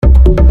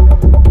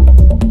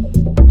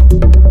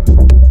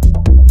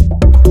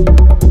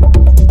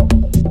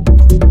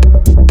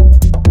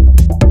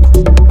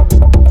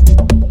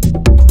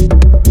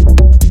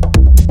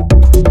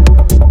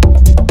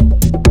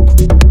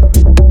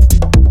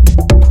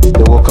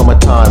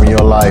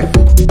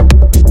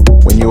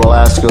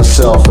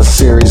yourself a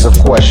series of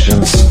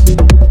questions.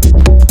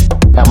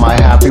 Am I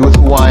happy with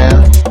who I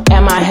am?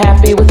 Am I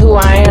happy with who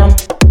I am?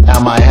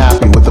 Am I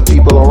happy with the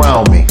people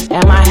around me?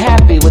 Am I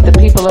happy with the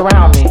people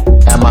around me?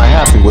 Am I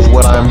happy with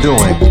what I'm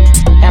doing?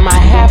 Am I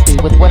happy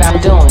with what I'm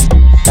doing?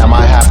 Am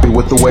I happy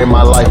with the way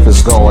my life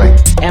is going?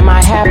 Am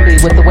I happy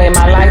with the way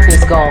my life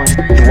is going?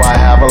 Do I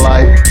have a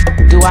life?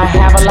 Do I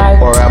have a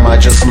life? Or am I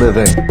just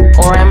living?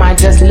 Or am I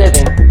just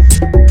living?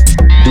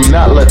 Do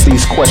not let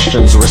these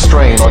questions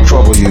restrain or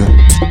trouble you.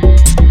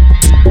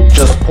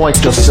 Just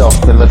point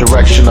yourself in the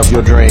direction of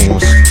your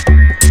dreams.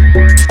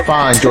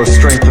 Find your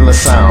strength in the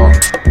sound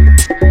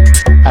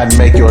and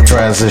make your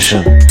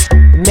transition.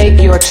 Make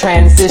your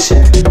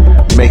transition.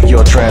 Make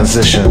your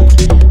transition.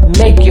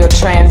 Make your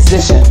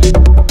transition.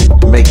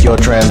 Make your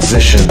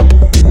transition.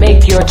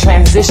 Make your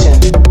transition.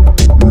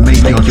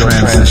 Make your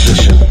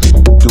transition.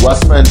 Do I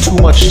spend too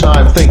much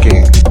time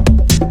thinking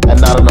and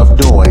not enough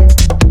doing?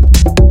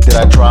 Did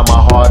I try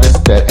my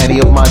hardest at any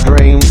of my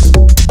dreams?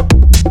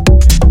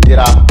 Did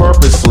I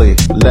purposely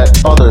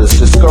let others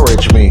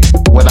discourage me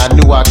when I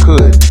knew I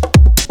could?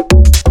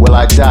 Will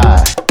I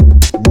die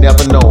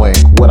never knowing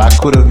what I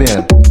could have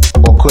been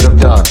or could have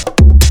done?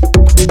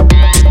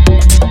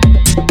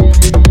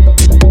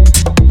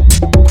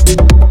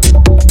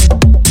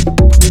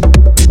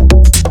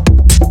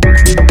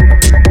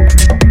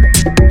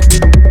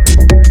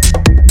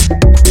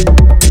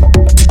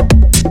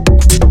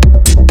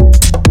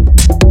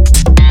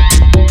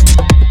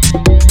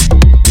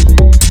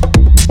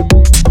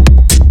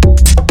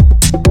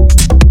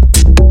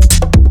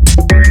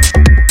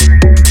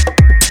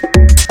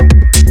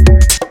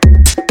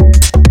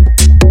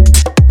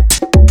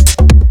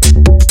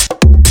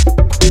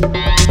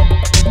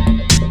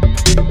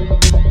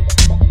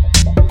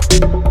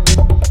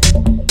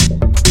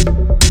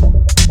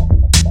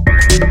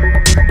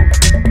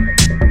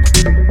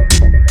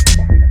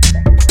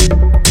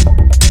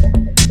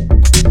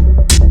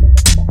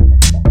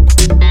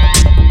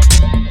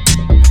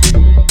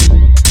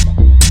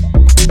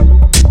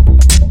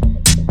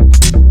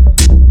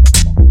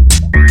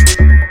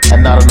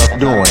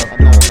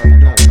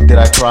 Did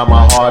I try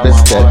my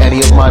hardest at any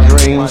of my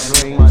dreams?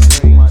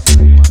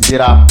 Did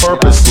I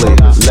purposely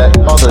let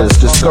others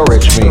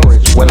discourage me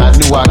when I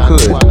knew I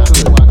could?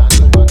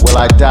 Will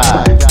I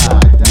die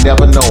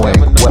never knowing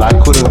what I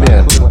could have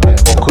been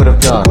or could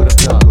have done?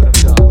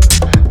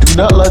 Do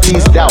not let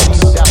these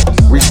doubts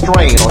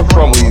restrain or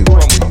trouble you.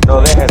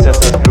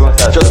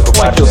 Just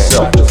point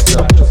yourself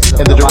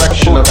in the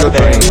direction of your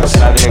dreams.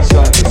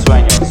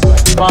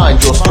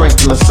 Find your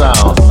strength in the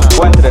sound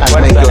and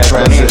make your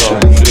transition.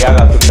 Make your transition.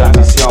 Haga tu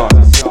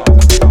transición.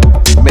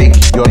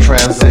 Make your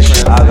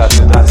transition. Haga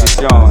tu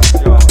transición.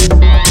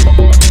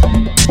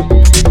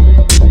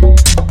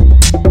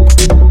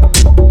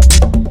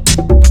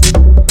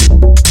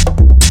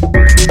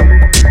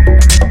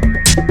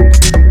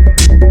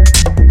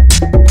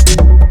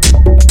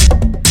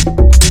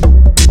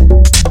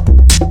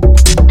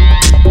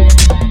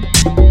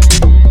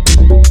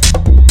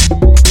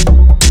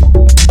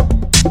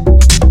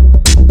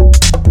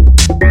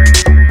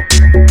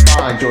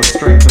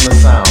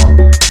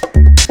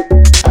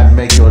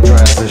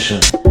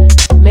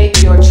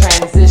 Make your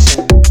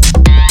transition.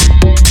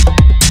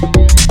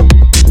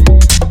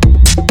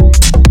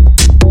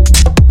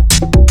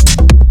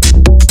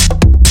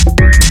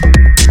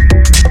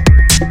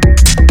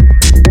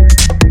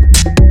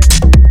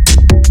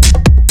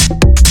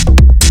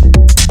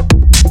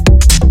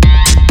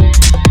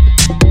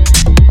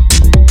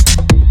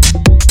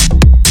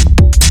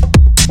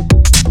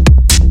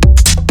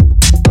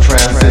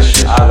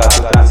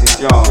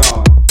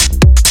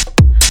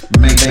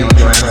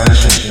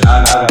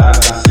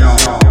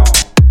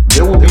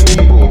 There will be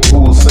people who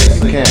will say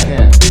you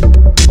can't,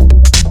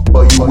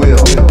 but you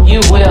will.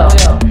 You will.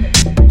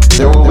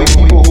 There will be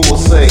people who will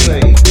say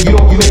you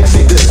don't mix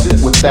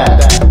this with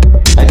that,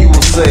 and you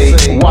will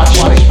say watch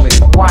me.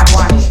 Watch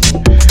me.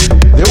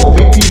 There will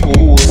be people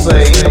who will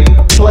say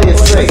play it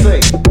safe.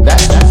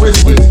 That's too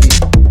risky,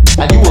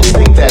 and you will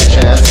take that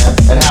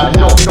chance and have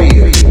no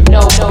fear.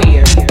 No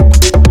fear.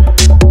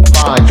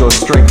 Find your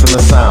strength in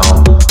the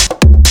sound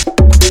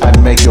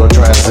and make your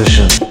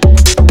transition.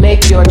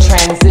 Make your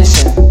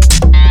transition.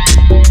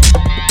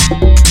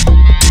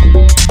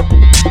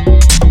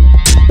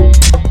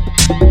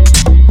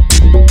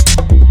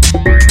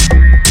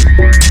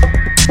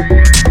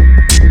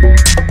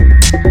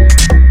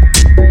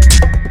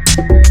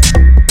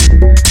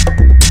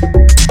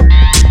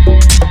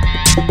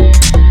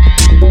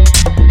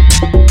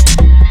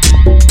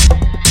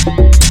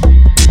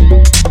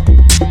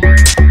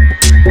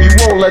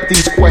 Let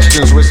these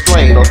questions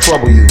restrain or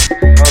trouble you.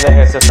 No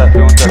dejes estas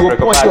preguntas You will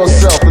point preocuparte.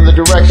 yourself in the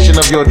direction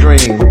of your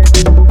dream.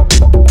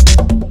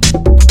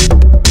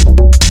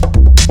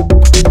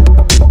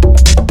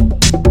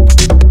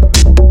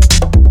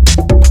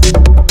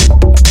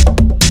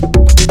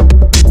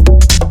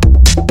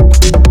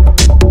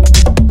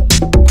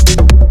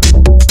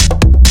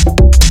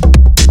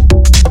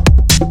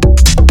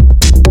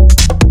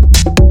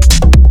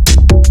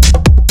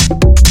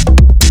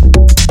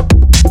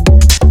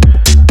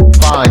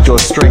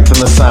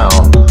 the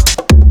sound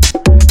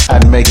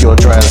and make your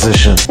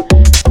transition.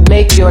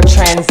 Make your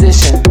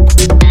transition.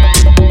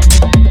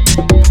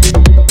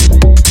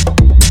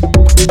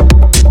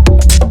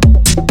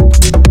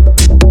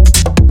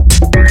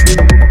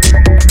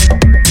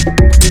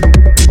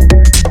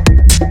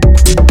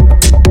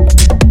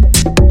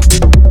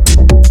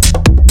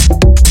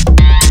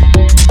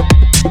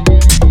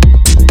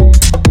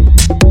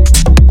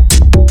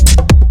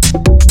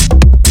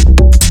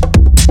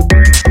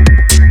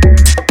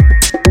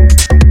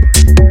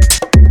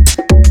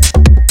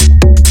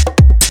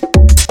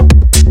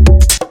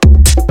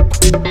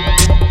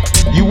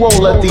 Won't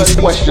let these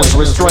questions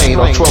restrain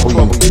or trouble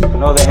you.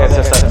 No dejes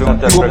esas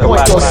preguntas You will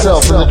point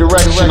yourself in the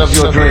direction of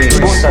your dreams.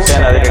 Apúntate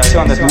en la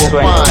dirección de You tus will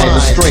sueños find the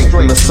strength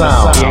in the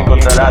sound y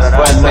encontrarás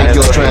fuerza and en make el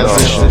your oído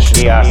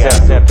transition. y hacer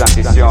tu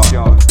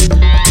transición.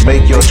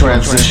 Make your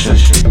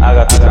transition.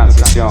 Haga tu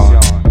transición.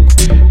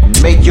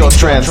 Make your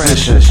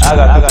transition.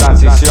 Haga tu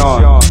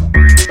transición.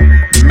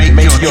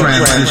 Make your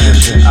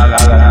transition.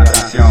 Haga la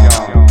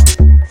transición.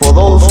 For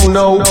those who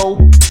know,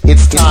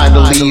 it's time to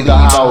leave the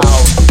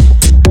house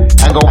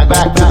and go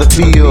back to the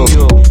field.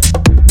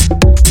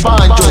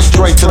 Find your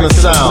strength in the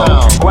sound.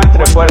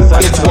 Encuentre fuerza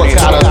en It's el what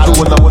got us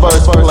through in the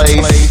first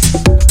place.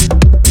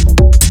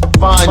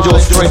 Find your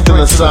strength in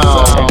the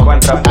sound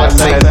and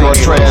make your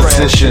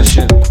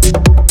transition.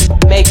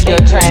 Make your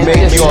transition.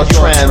 Make your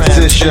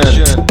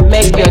transition.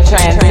 Make your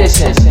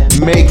transition.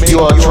 Make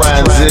your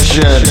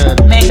transition.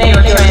 Make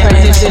your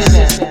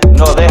transition.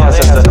 No dejes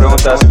estas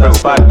preguntas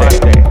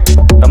preocuparte.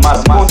 Nomás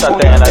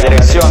apúntate en la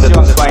dirección de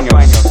tus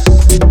sueños.